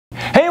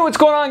what's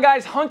going on,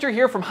 guys? Hunter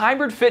here from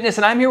Hybrid Fitness,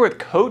 and I'm here with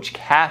Coach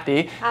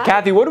Cathy. Hi.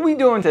 Cathy, what are we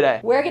doing today?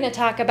 We're going to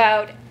talk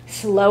about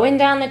slowing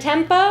down the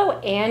tempo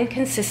and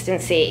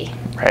consistency.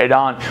 Right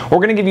on. We're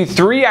going to give you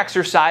 3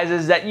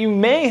 exercises that you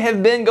may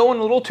have been going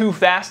a little too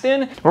fast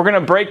in. We're going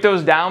to break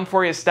those down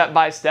for you step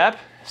by step,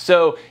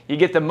 so you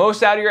get the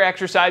most out of your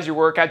exercise, your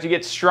workouts, you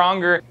get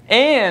stronger,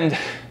 and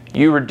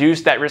you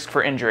reduce that risk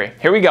for injury.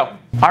 Here we go.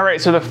 All right,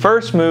 so the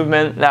first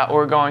movement that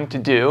we're going to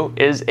do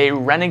is a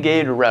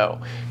Renegade row.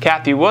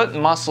 Cathy, what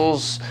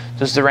muscles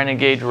does the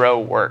Renegade row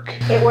work?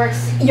 It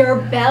works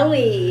your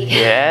belly.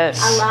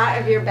 Yes. A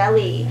lot of your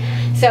belly.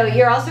 So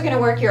you're also going to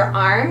work your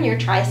arm, your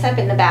tricep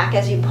in the back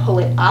as you pull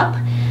it up.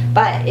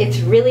 But it's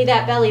really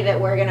that belly that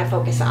we're going to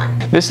focus on.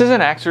 This is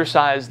an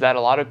exercise that a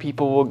lot of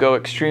people will go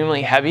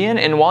extremely heavy in,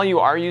 and while you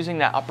are using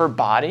that upper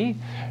body,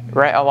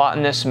 right, a lot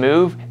in this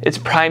move, its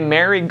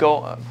primary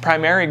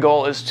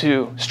goal is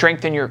to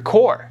strengthen your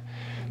core.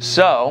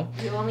 So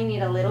you only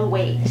need a little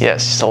weight.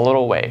 Yes, just a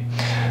little weight.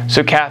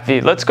 So Cathy,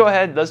 let's go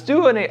ahead, let's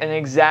do an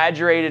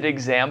exaggerated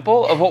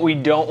example of what we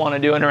don't want to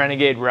do in a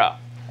Renegade row.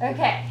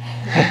 Okay,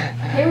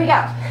 here we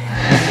go.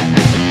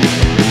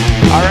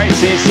 All right,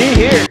 so you see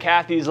here,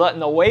 Cathy's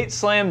letting the weight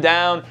slam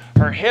down,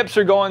 her hips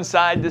are going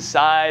side to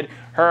side,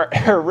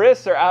 her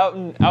wrists are out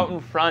in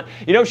front.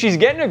 You know, she's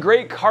getting a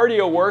great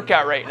cardio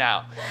workout right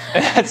now,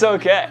 and that's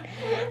okay.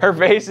 Her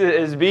face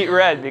is beet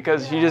red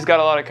because she just got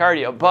a lot of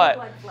cardio,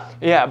 but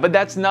yeah, but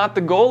that's not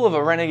the goal of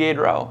a Renegade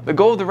row. The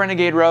goal of the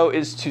Renegade row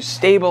is to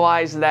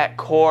stabilize that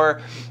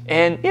core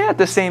and, yeah, at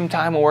the same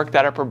time we'll work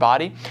that upper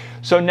body.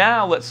 So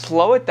now let's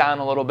slow it down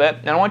a little bit,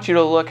 and I want you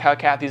to look how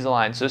Cathy's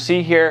aligned. So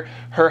see here,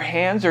 her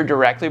hands are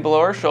directly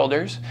below her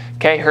shoulders,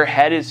 okay? Her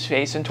head is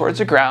facing towards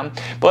the ground,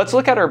 but let's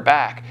look at her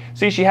back.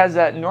 See, she has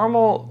that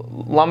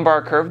normal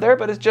lumbar curve there,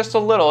 but it's just a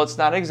little, it's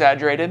not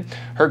exaggerated.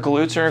 Her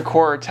glutes and her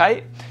core are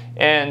tight,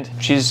 and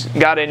she's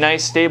got a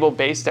nice stable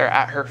base there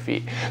at her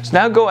feet. So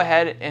now go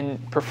ahead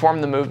and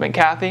perform the movement,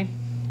 Cathy.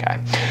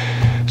 Okay.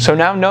 So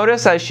now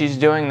notice as she's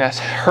doing this,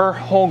 her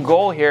whole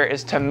goal here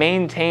is to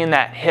maintain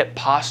that hip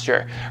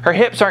posture. Her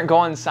hips aren't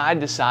going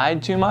side to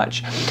side too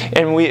much.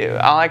 And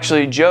I'll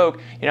actually joke,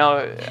 you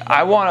know,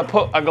 I want to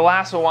put a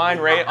glass of wine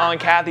right on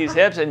Cathy's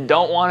hips and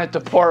don't want it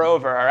to pour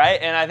over, all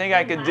right? And I think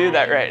I could do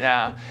that right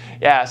now.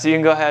 Yeah, so you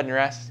can go ahead and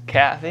rest,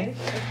 Cathy.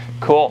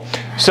 Cool.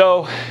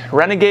 So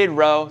Renegade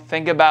row,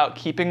 think about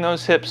keeping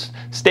those hips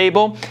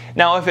stable.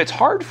 Now, if it's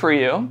hard for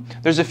you,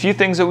 there's a few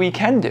things that we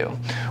can do.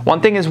 One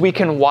thing is we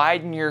can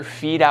widen your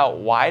feet out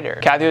wider.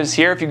 Cathy was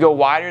here. If you go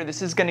wider,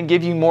 this is going to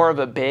give you more of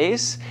a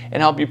base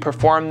and help you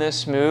perform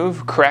this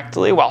move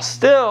correctly while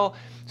still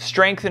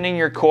strengthening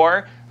your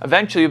core.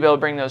 Eventually, you'll be able to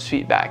bring those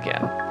feet back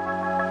in.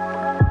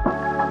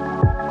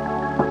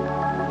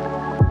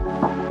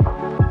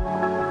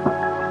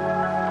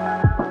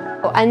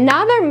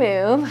 Another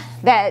move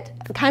that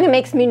kind of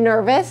makes me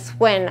nervous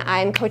when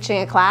I'm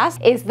coaching a class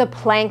is the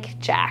plank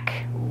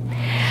jack.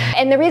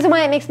 And the reason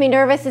why it makes me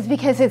nervous is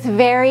because it's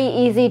very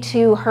easy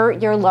to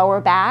hurt your lower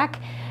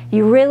back.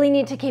 You really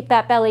need to keep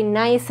that belly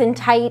nice and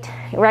tight,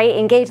 right?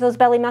 Engage those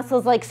belly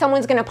muscles. Like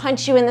someone's going to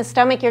punch you in the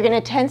stomach, you're going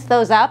to tense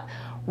those up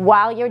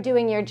while you're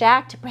doing your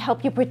jack to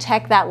help you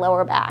protect that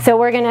lower back. So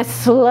we're going to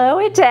slow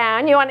it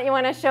down. You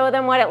want to show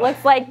them what it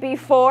looks like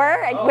before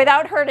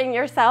without hurting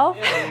yourself?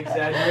 Yeah, the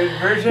exaggerated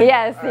version?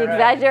 Yes, the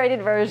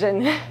exaggerated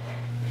version.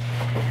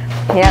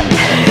 Yep.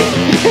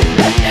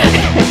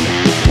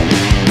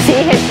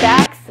 See his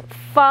back's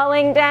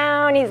falling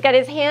down. He's got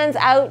his hands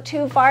out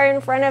too far in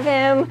front of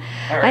him.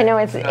 Right. I know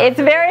it's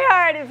very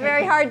hard. It's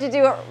very hard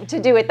to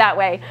do it that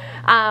way.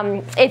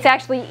 It's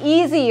actually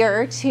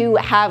easier to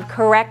have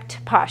correct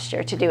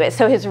posture to do it.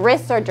 So his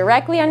wrists are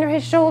directly under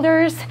his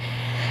shoulders.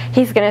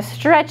 He's going to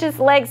stretch his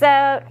legs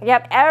out.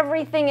 Yep,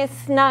 everything is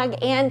snug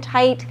and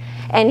tight,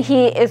 and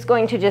he is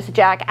going to just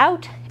jack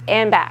out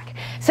and back.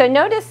 So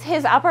notice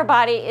his upper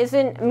body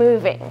isn't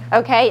moving,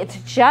 okay? It's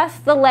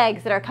just the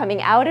legs that are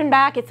coming out and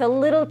back. It's a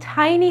little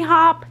tiny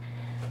hop,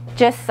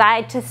 just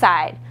side to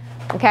side,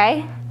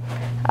 okay?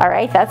 All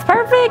right, that's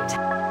perfect.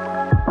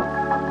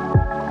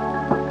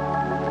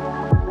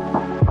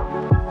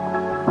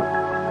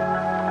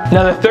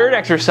 Now the third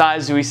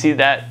exercise we see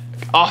that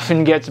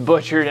often gets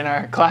butchered in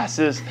our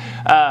classes,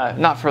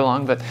 not for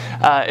long, but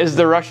is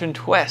the Russian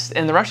twist.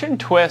 And the Russian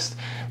twist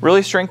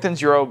really strengthens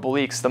your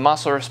obliques, the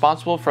muscle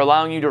responsible for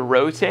allowing you to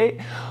rotate,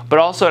 but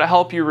also to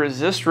help you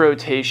resist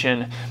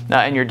rotation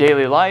in your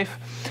daily life.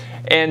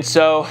 And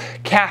so,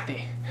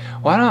 Cathy,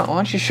 why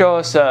don't you show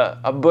us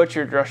a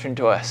butchered Russian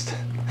twist?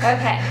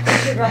 Okay,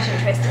 butchered Russian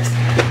twisters.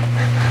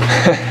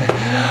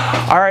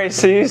 All right,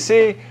 so you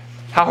see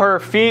how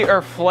her feet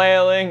are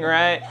flailing,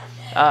 right?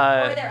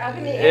 Or they're up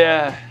in the air.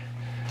 Yeah.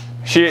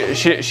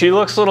 She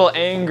looks a little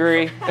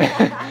angry,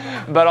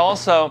 but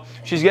also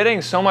she's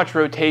getting so much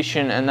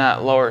rotation in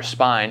that lower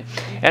spine.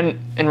 And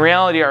in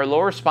reality, our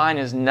lower spine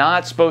is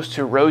not supposed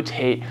to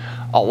rotate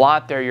a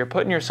lot there. You're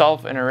putting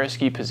yourself in a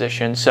risky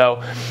position.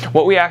 So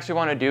what we actually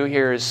want to do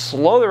here is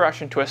slow the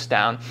Russian twist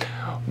down.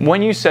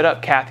 When you sit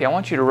up, Cathy, I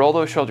want you to roll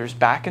those shoulders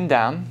back and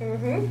down.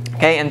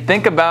 Okay, and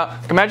think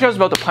about, imagine I was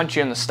about to punch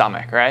you in the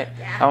stomach, right?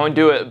 Yeah. I won't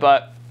do it,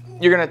 but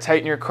you're going to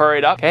tighten your core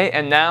right up. Okay,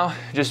 and now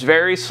just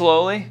very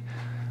slowly,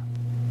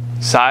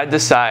 side to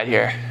side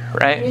here,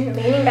 right?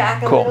 Leaning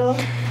back a little.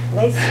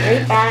 Lay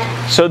straight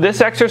back. So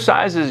this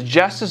exercise is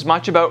just as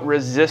much about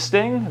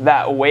resisting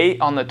that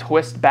weight on the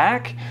twist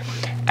back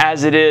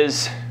as it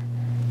is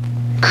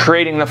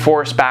creating the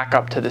force back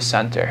up to the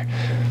center.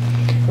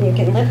 You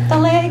can lift the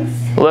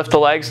legs. Lift the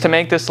legs to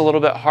make this a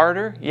little bit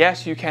harder.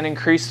 Yes, you can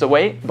increase the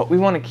weight, but we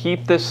want to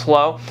keep this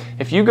slow.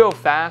 If you go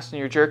fast and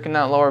you're jerking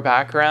that lower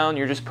back around,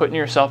 you're just putting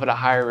yourself at a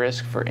higher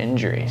risk for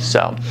injury.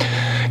 So,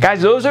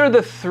 guys, those are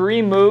the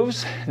 3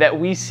 moves that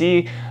we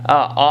see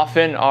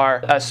often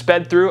are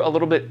sped through a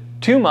little bit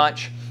too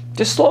much.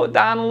 Just slow it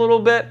down a little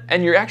bit,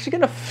 and you're actually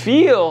going to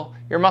feel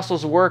your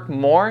muscles work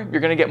more.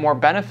 You're going to get more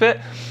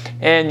benefit,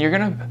 and you're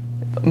going to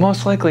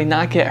most likely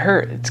not get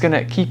hurt. It's going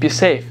to keep you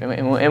safe,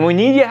 and we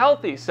need you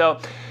healthy. So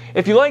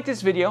if you like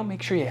this video,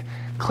 make sure you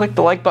click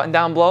the like button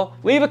down below.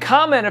 Leave a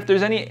comment if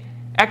there's any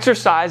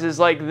exercises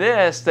like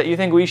this that you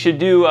think we should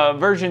do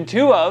version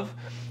 2 of,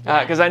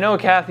 because I know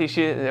Cathy,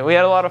 we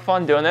had a lot of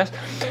fun doing this.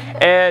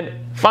 And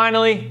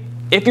finally,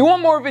 if you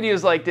want more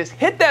videos like this,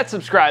 hit that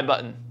subscribe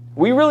button.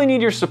 We really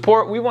need your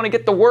support. We want to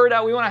get the word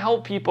out. We want to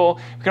help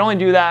people. We can only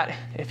do that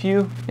if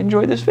you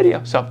enjoyed this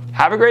video. So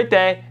have a great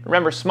day.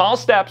 Remember, small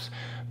steps,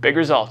 big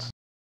results.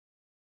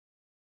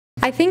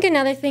 I think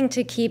another thing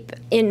to keep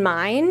in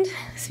mind,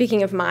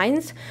 speaking of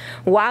minds,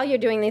 while you're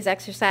doing these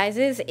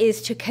exercises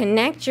is to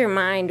connect your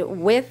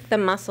mind with the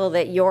muscle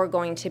that you're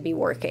going to be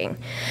working.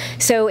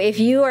 So if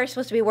you are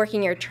supposed to be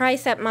working your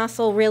tricep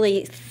muscle,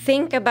 really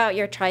think about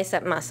your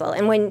tricep muscle.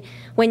 And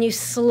when you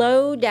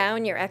slow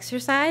down your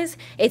exercise,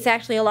 it's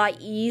actually a lot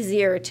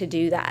easier to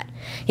do that.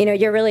 You know,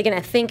 you're really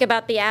going to think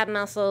about the ab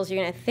muscles,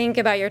 you're going to think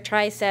about your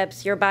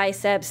triceps, your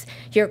biceps,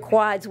 your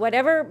quads,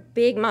 whatever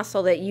big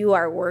muscle that you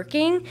are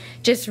working,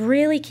 just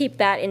really keep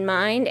that in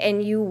mind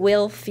and you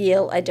will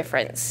feel a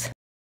difference.